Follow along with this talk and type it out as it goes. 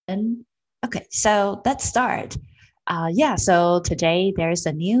Okay, so let's start. So today there's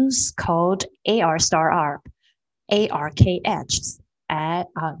a news called AR Startup, ARKH. A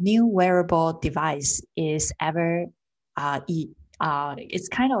new wearable device is ever, it's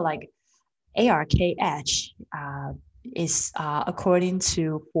kind of like ARKH is according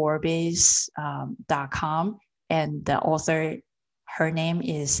to Forbes.com, and the author, her name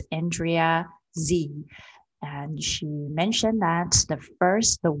is Andrea Z, and she mentioned that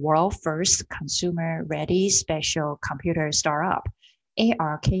the world first consumer-ready special computer startup,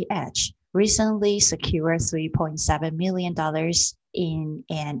 ARKH, recently secured $3.7 million in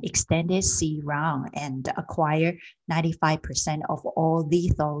an extended seed round and acquired 95% of all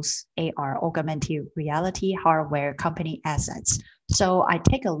Lethos AR augmented reality hardware company assets. So I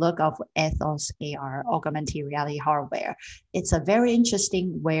take a look of Ethos AR augmented reality hardware. It's a very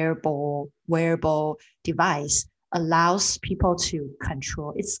interesting wearable device, allows people to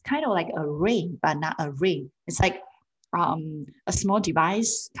control. It's kind of like a ring, but not a ring. It's like a small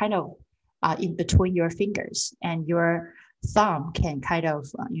device kind of in between your fingers, and your thumb can kind of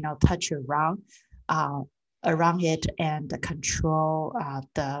touch uh, around it and control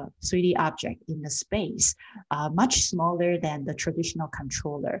the 3D object in the space, much smaller than the traditional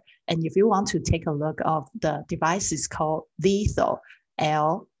controller. And if you want to take a look of the device, is called Litho,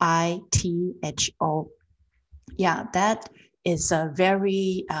 Litho. Yeah, that is a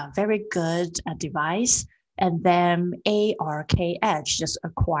very good device. And then ARKH just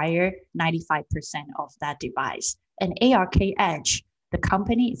acquired 95% of that device. And ARKH, the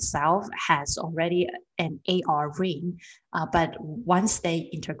company itself, has already an AR ring, but once they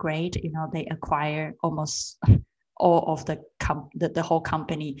integrate, they acquire almost all of the whole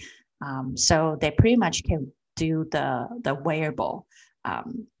company. So they pretty much can do the wearable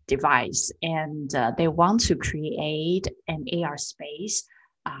device, and they want to create an AR space.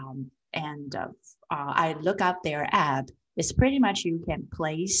 And I look up their app. It's pretty much you can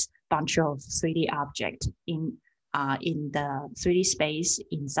place a bunch of 3D object in the 3D space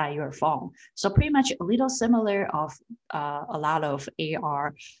inside your phone. So pretty much a little similar of a lot of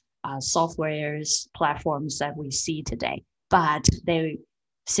AR softwares platforms that we see today. But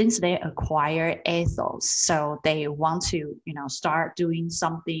since they acquire Ethos, so they want to start doing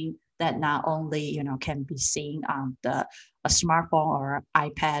something that not only can be seen on a smartphone or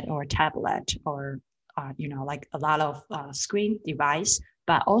iPad or tablet or like a lot of screen device,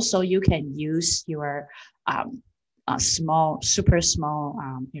 but also you can use your super small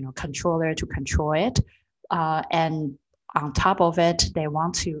controller to control it, and on top of it they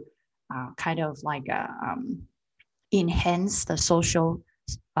want to kind of like enhance the social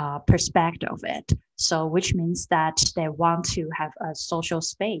perspective of it. So, which means that they want to have a social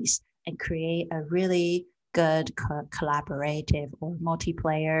space and create a really good collaborative or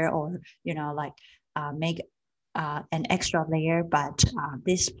multiplayer, or like make an extra layer. But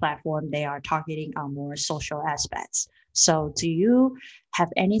this platform, they are targeting on more social aspects. So, do you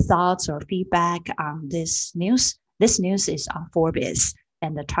have any thoughts or feedback on this news? This news is on Forbes,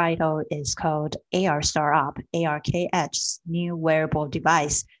 and the title is called AR Startup, ARKH's new wearable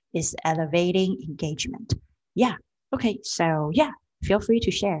device is elevating engagement. Yeah. Okay. So yeah, feel free to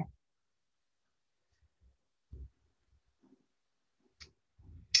share.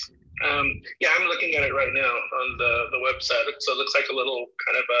 Yeah, I'm looking at it right now on the website. So it looks like a little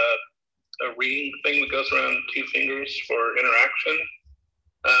kind of a ring thing that goes around two fingers for interaction.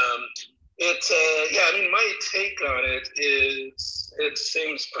 Yeah, I mean, my take on it is it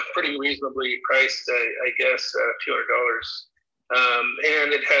seems pretty reasonably priced, I guess, $200.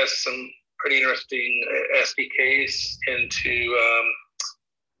 And it has some pretty interesting SDKs into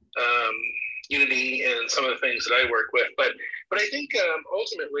Unity and some of the things that I work with. But I think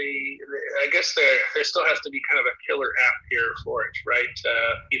ultimately, I guess there still has to be kind of a killer app here for it, right?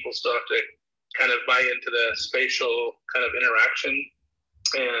 People still have to kind of buy into the spatial kind of interaction.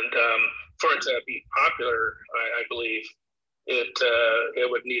 And for it to be popular, I believe it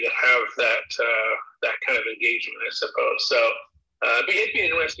would need to have that kind of engagement, I suppose. So it'd be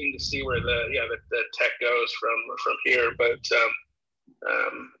interesting to see where the tech goes from here. But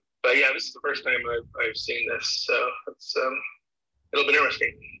yeah, this is the first time I've seen this, so it'll be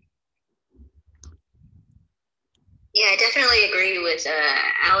interesting. Yeah, I definitely agree with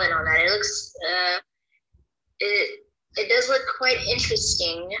Alan on that. It looks it does look quite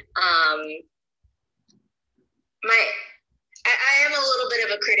interesting. I am a little bit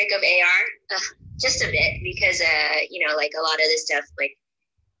of a critic of AR, just a bit, because like a lot of this stuff, like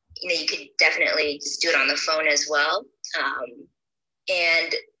you could definitely just do it on the phone as well.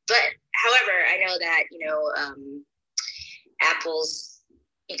 But however, I know that Apple's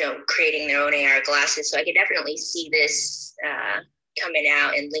creating their own AR glasses. So I could definitely see this coming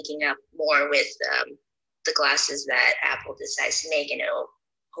out and linking up more with the glasses that Apple decides to make, and it'll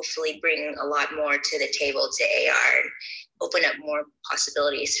hopefully bring a lot more to the table to AR and open up more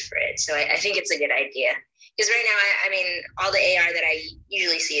possibilities for it. So I think it's a good idea. Because right now, I mean, all the AR that I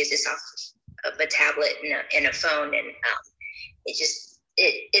usually see is just off of a tablet and a phone, and it's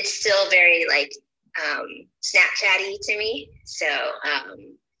still very like Snapchatty to me. So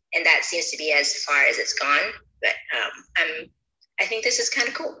and that seems to be as far as it's gone. But I think this is kind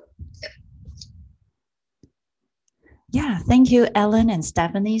of cool. So. Yeah, thank you, Ellen and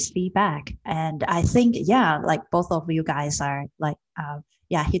Stephanie's feedback. And I think, like both of you guys are like,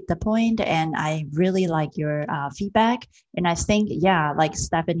 hit the point. And I really like your feedback. And I think, like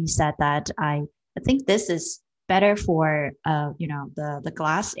Stephanie said that I think this is better for, the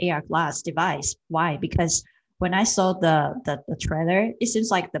glass, AR glass device. Why? Because when I saw the trailer, it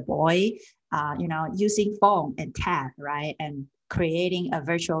seems like the boy, using phone and tab, right? And creating a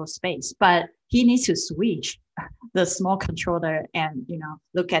virtual space, but he needs to switch the small controller and,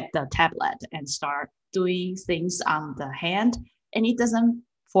 look at the tablet and start doing things on the hand. And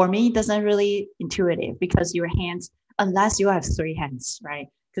for me, it doesn't really intuitive because your hands, unless you have 3 hands, right?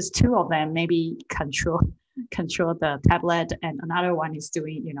 Because 2 of them maybe control the tablet and another one is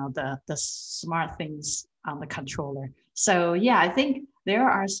doing, the smart things on the controller. So I think there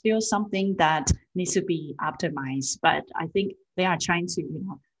are still something that needs to be optimized, but I think they are trying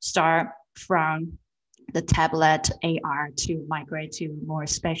to, start from the tablet AR to migrate to more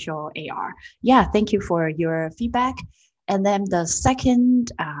special AR. Thank you for your feedback. And then the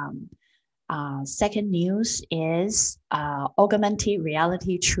second news is augmented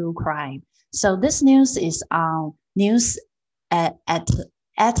reality true crime. So this news is on News at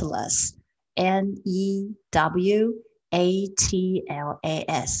Atlas,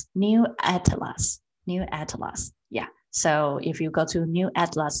 NEWATLAS, New Atlas. So if you go to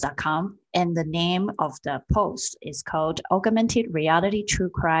newatlas.com, and the name of the post is called Augmented Reality True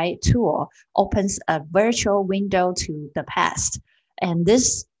Crime Tool Opens a Virtual Window to the Past. And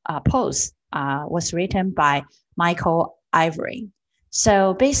this post was written by Michael Ivory.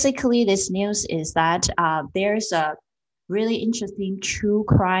 So basically this news is that there's a really interesting true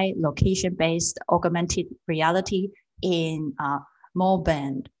crime location-based augmented reality in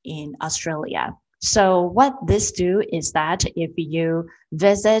Melbourne in Australia. So what this do is that if you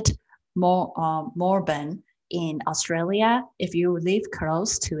visit Melbourne in Australia, if you live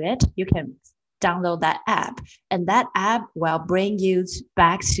close to it, you can download that app. And that app will bring you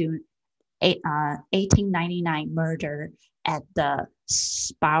back to 1899 murder at the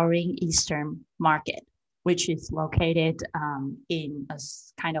Spowring Eastern Market, which is located in a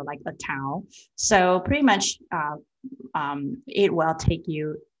kind of like a town. So pretty much it will take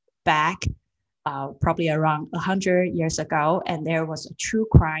you back probably around 100 years ago, and there was a true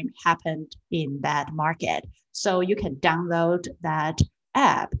crime happened in that market. So you can download that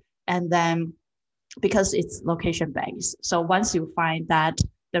app, and then because it's location based, so once you find that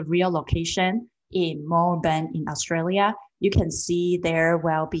the real location in Melbourne in Australia, you can see there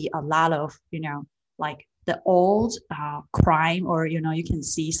will be a lot of, like the old crime, or, you can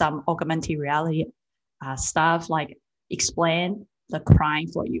see some augmented reality stuff like explain the crime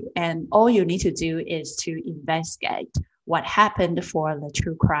for you. And all you need to do is to investigate what happened for the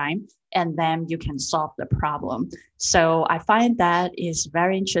true crime, and then you can solve the problem. So I find that is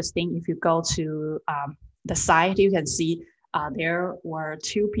very interesting. If you go to the site, you can see there were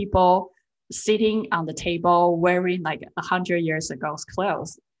 2 people sitting on the table wearing like 100 years ago's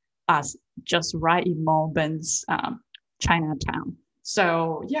clothes, just right in Melbourne's Chinatown.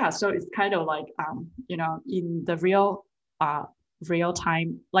 So so it's kind of like in the real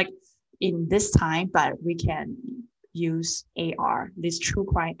time, like in this time, but we can use AR, this true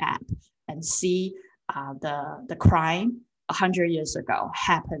crime app, and see the crime 100 years ago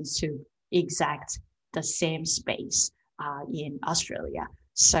happens to exact the same space in Australia.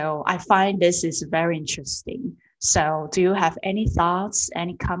 So I find this is very interesting. So do you have any thoughts,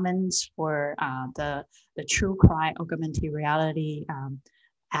 any comments for the true crime augmented reality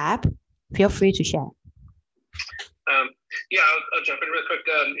app? Feel free to share. I'll jump in real quick.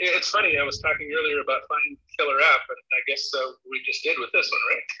 It's funny, I was talking earlier about finding killer app, and I guess we just did with this one,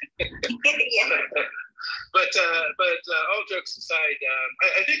 right? But all jokes aside,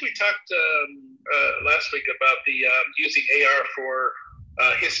 I think we talked last week about the using AR for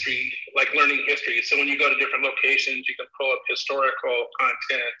history, like learning history. So when you go to different locations, you can pull up historical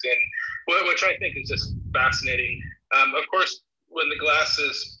content, and which I think is just fascinating. Of course, when the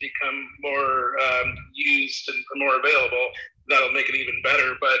glasses become more used and more available, that'll make it even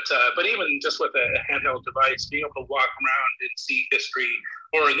better. But even just with a handheld device, being able to walk around and see history,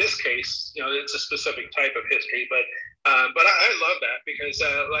 or in this case, it's a specific type of history. But I love that because,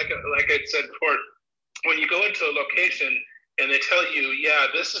 like I said before, when you go into a location and they tell you, yeah,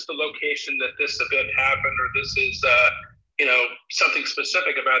 this is the location that this event happened, or this is something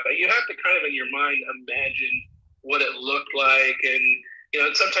specific about that, you have to kind of in your mind imagine what it looked like.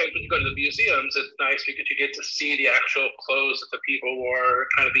 And sometimes when you go to the museums, it's nice because you get to see the actual clothes that the people wore,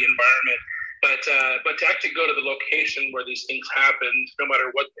 kind of the environment. But to actually go to the location where these things happened, no matter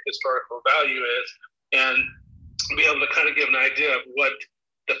what the historical value is, and be able to kind of give an idea of what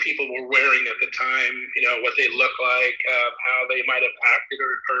the people were wearing at the time, what they look like, how they might have acted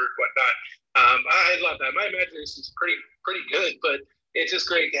or whatnot. I love that. My imagination is pretty good, but it's just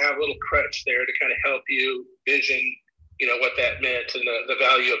great to have a little crutch there to kind of help you vision what that meant and the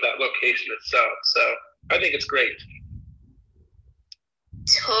value of that location itself. So I think it's great.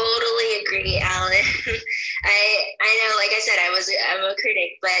 Totally agree, Alan. I know, like I said, I'm a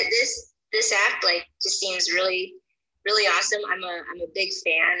critic, but this app just seems really, really awesome. I'm a big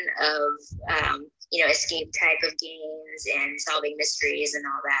fan of escape type of games and solving mysteries and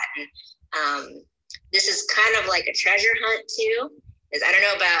all that. And this is kind of like a treasure hunt too. Because I don't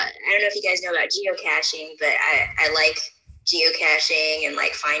know if you guys know about geocaching, but I like geocaching and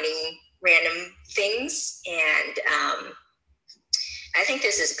like finding random things. And I think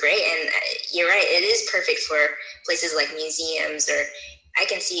this is great. And you're right, it is perfect for places like museums, or I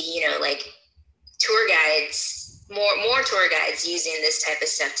can see, like tour guides, more tour guides using this type of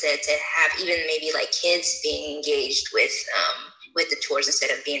stuff to have even maybe like kids being engaged with the tours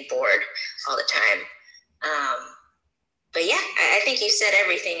instead of being bored all the time. But yeah, I think you said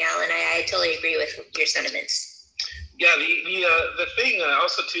everything, Alan. I totally agree with your sentiments. Yeah, the thing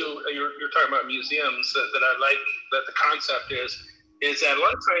also too, you're talking about museums that I like, that the concept is that a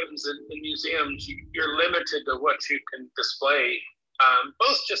lot of times in museums you're limited to what you can display,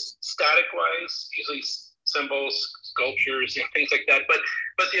 both just static wise, usually symbols, sculptures, things like that, but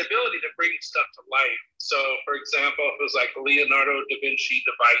the ability to bring stuff to life. So, for example, if it was like the Leonardo da Vinci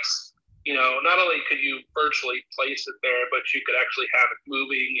device. Not only could you virtually place it there, but you could actually have it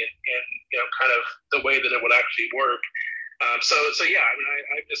moving and kind of the way that it would actually work. So yeah, I mean,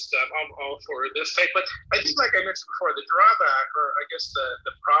 I'm all for this type. But I think, like I mentioned before, the drawback, or I guess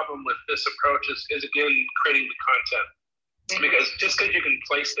the problem with this approach is again creating the content. Mm-hmm. Because just because you can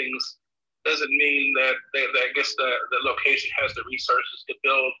place things doesn't mean that I guess the location has the resources to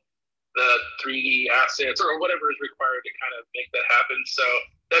build the 3D assets or whatever is required to kind of make that happen. So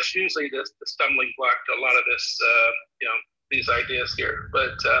that's usually the stumbling block to a lot of this, these ideas here.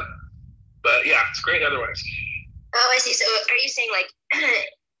 But yeah, it's great otherwise. Oh, I see. So are you saying like,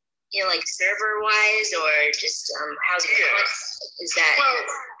 like server wise, or just housing? Yeah. Is that a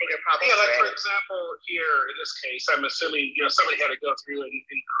bigger problem? Yeah, like for example, here in this case, I'm assuming somebody had to go through and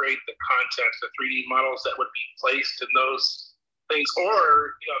create the content, the 3D models that would be placed in those things,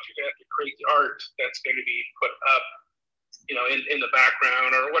 or if you're going to have to create the art that's going to be put up, in the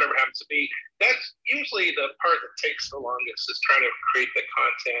background or whatever happens to be. That's usually the part that takes the longest, is trying to create the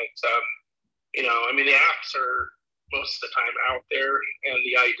content. I mean, the apps are most of the time out there, and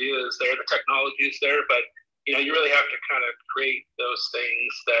the idea is there, the technology is there, but you really have to kind of create those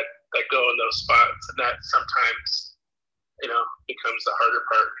things that go in those spots, and that sometimes becomes the harder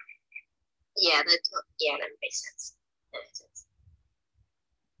part. Yeah, that makes sense.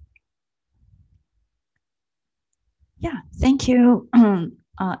 Yeah, thank you,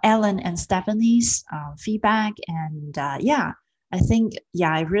 Ellen and Stephanie's feedback. And I think,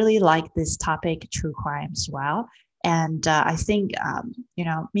 I really like this topic, true crime, as well. And I think,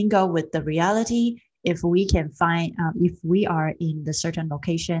 mingle with the reality. If we can find, if we are in the certain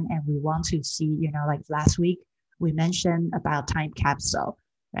location and we want to see, like last week, we mentioned about time capsule,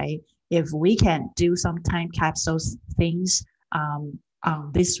 right? If we can do some time capsules things,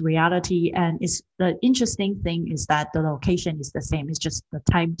 this reality, and it's the interesting thing is that the location is the same, it's just the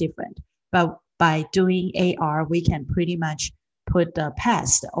time different. But by doing AR, we can pretty much put the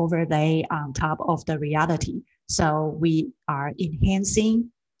past overlay on top of the reality. So we are enhancing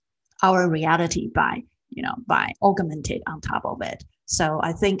our reality by augmented on top of it. So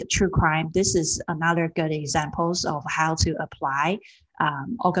I think true crime, this is another good examples of how to apply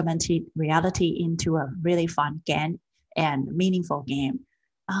augmented reality into a really fun game and meaningful game.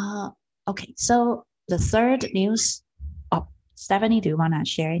 Okay, so the third news. Oh, Stephanie, do you want to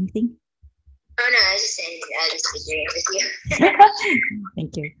share anything? Oh no, I was just saying, I was just agreeing with you.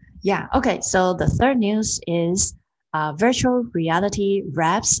 Thank you. Yeah. Okay. So the third news is virtual reality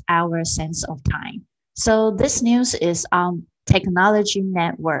wraps our sense of time. So this news is on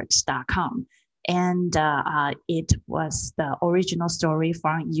technologynetworks.com. And it was the original story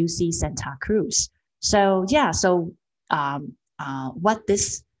from UC Santa Cruz. So what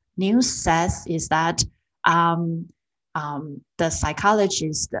this news says is that the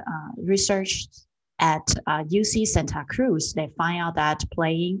psychologist researched at UC Santa Cruz, they find out that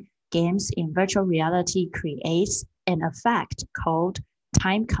playing games in virtual reality creates an effect called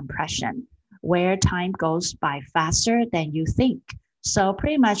time compression, where time goes by faster than you think. So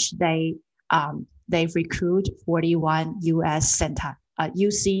pretty much they recruit 41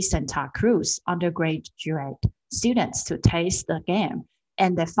 UC Santa Cruz undergraduate students to taste the game,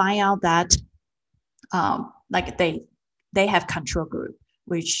 and they find out that they have control group,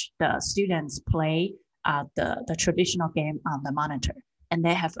 which the students play the traditional game on the monitor, and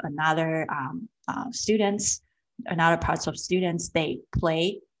they have another parts of students, they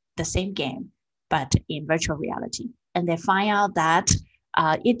play the same game but in virtual reality, and they find out that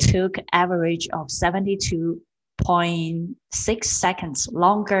it took average of 72.6 seconds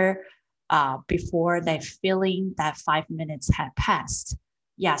longer before they feeling that 5 minutes had passed.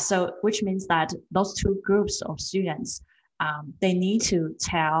 Yeah, so which means that those two groups of students, they need to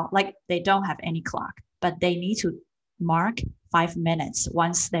tell, like they don't have any clock, but they need to mark 5 minutes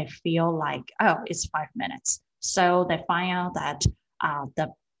once they feel like, oh, it's 5 minutes. So they find out that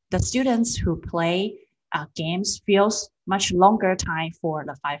the students who play games feels much longer time for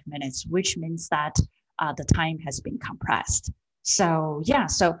the 5 minutes, which means that the time has been compressed. So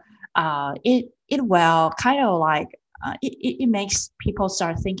it will kind of like it makes people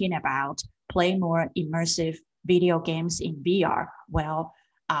start thinking about play more immersive video games in VR. Well,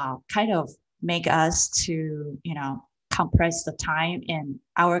 kind of make us to compress the time, and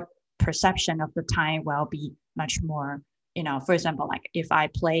our perception of the time will be much more. For example, like if I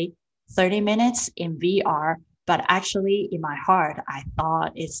play 30 minutes in VR, but actually in my heart, I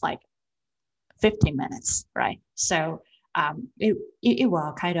thought it's like 15 minutes, right? So it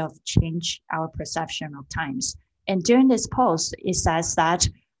will kind of change our perception of times. And during this post, it says that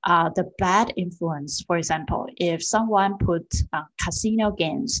the bad influence, for example, if someone put casino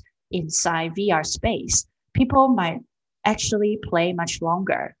games inside VR space, people might actually play much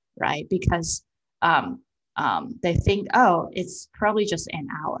longer, right? Because they think, oh, it's probably just an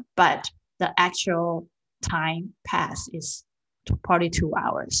hour, but the actual time pass is probably 2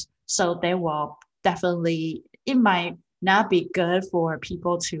 hours. So they will definitely, it might not be good for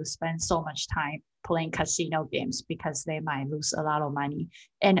people to spend so much time playing casino games because they might lose a lot of money.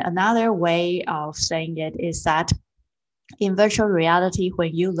 And another way of saying it is that in virtual reality,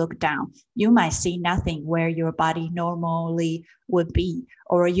 when you look down, you might see nothing where your body normally would be,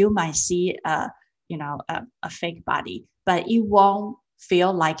 or you might see a fake body, but it won't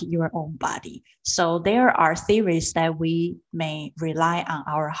feel like your own body. So there are theories that we may rely on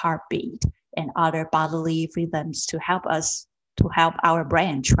our heartbeat and other bodily rhythms to help our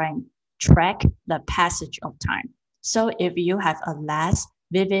brain track the passage of time. So if you have a less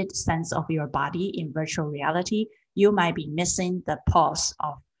vivid sense of your body in virtual reality, you might be missing the pulse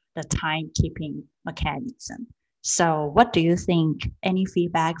of the timekeeping mechanism. So what do you think? Any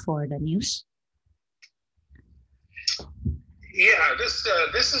feedback for the news? Yeah, this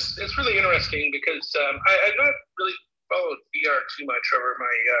is it's really interesting because I've not really followed VR too much over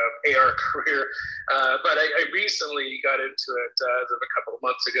my AR career, but I recently got into it as of a couple of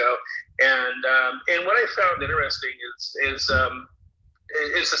months ago, and what I found interesting is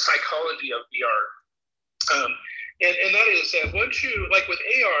the psychology of VR, and that is that once you, like with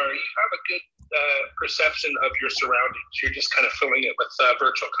AR, you have a good perception of your surroundings. You're just kind of filling it with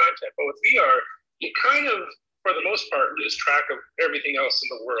virtual content, but with VR, you kind of, for the most part, lose track of everything else in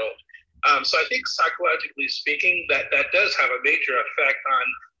the world. So I think psychologically speaking, that does have a major effect on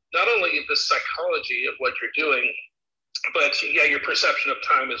not only the psychology of what you're doing, but your perception of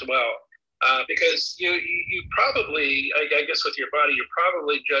time as well. Because you probably, I guess with your body, you're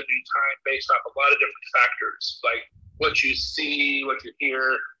probably judging time based off a lot of different factors, like what you see, what you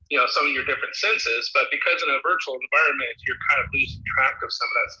hear, some of your different senses. But because in a virtual environment, you're kind of losing track of some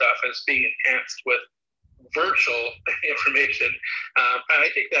of that stuff, and it's being enhanced with virtual information. I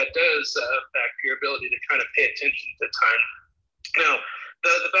think that does affect your ability to kind of pay attention to time. Now,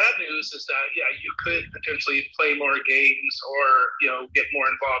 the bad news is that, you could potentially play more games or, get more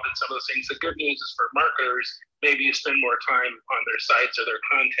involved in some of those things. The good news is for marketers, maybe you spend more time on their sites or their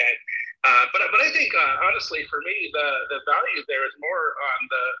content. But I think, honestly, for me, the value there is more on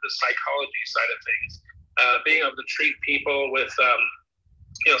the psychology side of things. Being able to treat people with,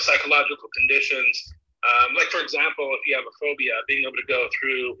 psychological conditions. Like, for example, if you have a phobia, being able to go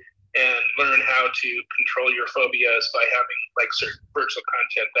through and learn how to control your phobias by having like certain virtual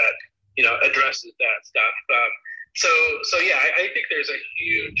content that addresses that stuff. So yeah, I think there's a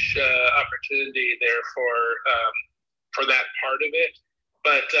huge opportunity there for that part of it.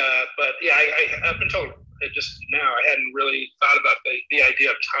 But yeah, I up until just now, I hadn't really thought about the idea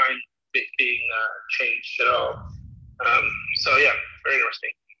of time being changed at all. So yeah, very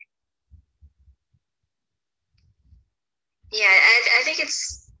interesting. Yeah, I think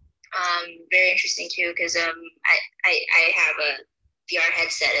it's very interesting too, because I have a VR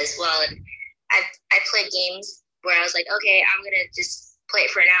headset as well, and I played games where I was like, okay, I'm gonna just play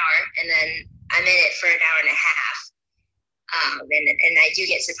it for an hour, and then I'm in it for an hour and a half, and I do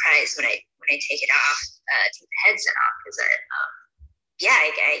get surprised when I take it off, take the headset off, because yeah,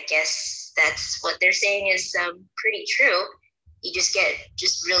 I guess that's what they're saying is pretty true. You just get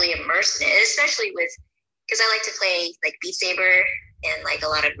really immersed in it, especially with, because I like to play like Beat Saber and like a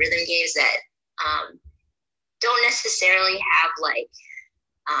lot of rhythm games that don't necessarily have like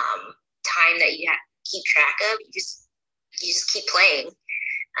time that you have to keep track of. You just keep playing.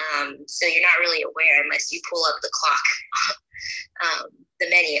 So you're not really aware unless you pull up the clock, the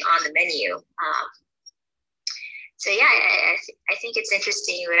menu. So yeah, I think it's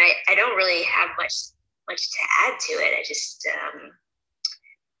interesting, but I don't really have much to add to it. I just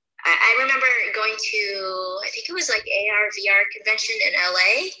I remember going to, I think it was like AR VR convention in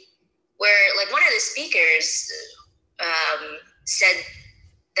LA, where like one of the speakers said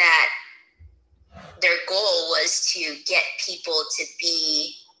that their goal was to get people to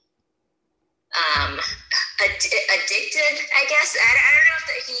be addicted, I guess. I don't know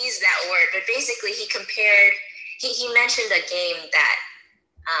if he used that word, but basically he mentioned a game that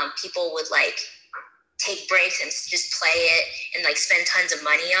people would like take breaks and just play it and like spend tons of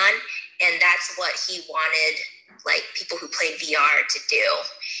money on, and that's what he wanted like people who played VR to do.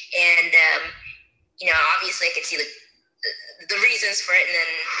 And obviously I could see the reasons for it, and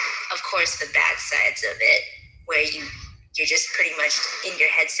then of course the bad sides of it, where you're just pretty much in your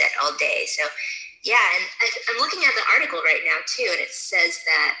headset all day. So yeah, and I'm looking at the article right now too, and it says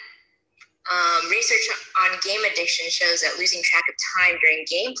that research on game addiction shows that losing track of time during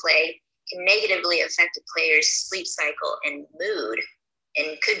gameplay can negatively affect a player's sleep cycle and mood,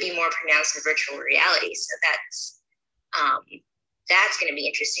 and could be more pronounced in virtual reality. So that's going to be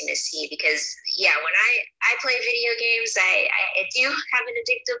interesting to see, because yeah, when I play video games, I do have an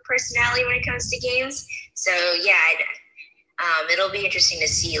addictive personality when it comes to games. So yeah, it'll be interesting to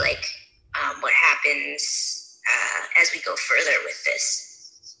see like what happens as we go further with this.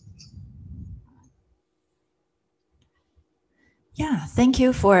 Yeah, thank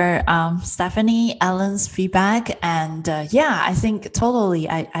you for Stephanie, Ellen's feedback. And yeah, I think totally,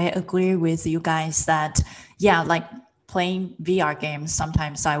 I agree with you guys that, yeah, like playing VR games,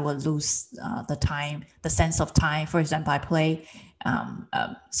 sometimes I would lose the sense of time. For example, I play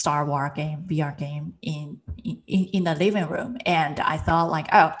Star Wars game, VR game in the living room, and I thought like,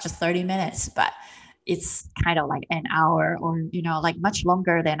 oh, just 30 minutes, but it's kind of like an hour, or like much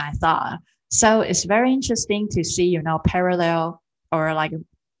longer than I thought. So it's very interesting to see, parallel or like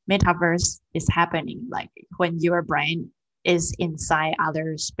metaverse is happening, like when your brain is inside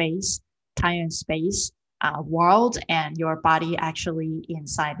other space, time and space world, and your body actually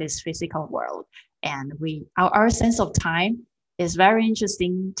inside this physical world. And our sense of time is very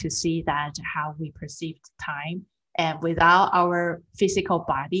interesting to see that how we perceive time. And without our physical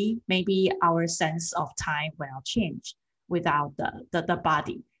body, maybe our sense of time will change without the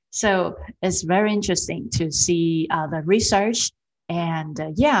body. So it's very interesting to see the research. And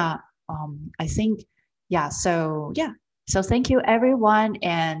I think, yeah. So thank you everyone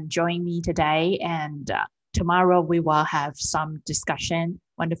and join me today. And tomorrow we will have some discussion,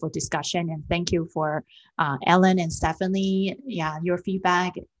 wonderful discussion. And thank you for Ellen and Stephanie. Yeah, your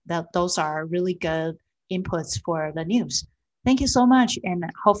feedback. Those are really good inputs for the news. Thank you so much, and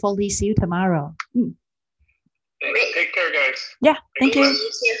hopefully see you tomorrow. Take care, guys. Yeah, thank you.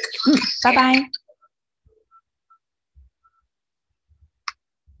 Bye-bye.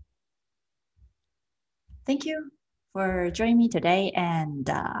 Thank you for joining me today, and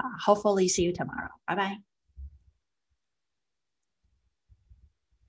hopefully see you tomorrow. Bye-bye.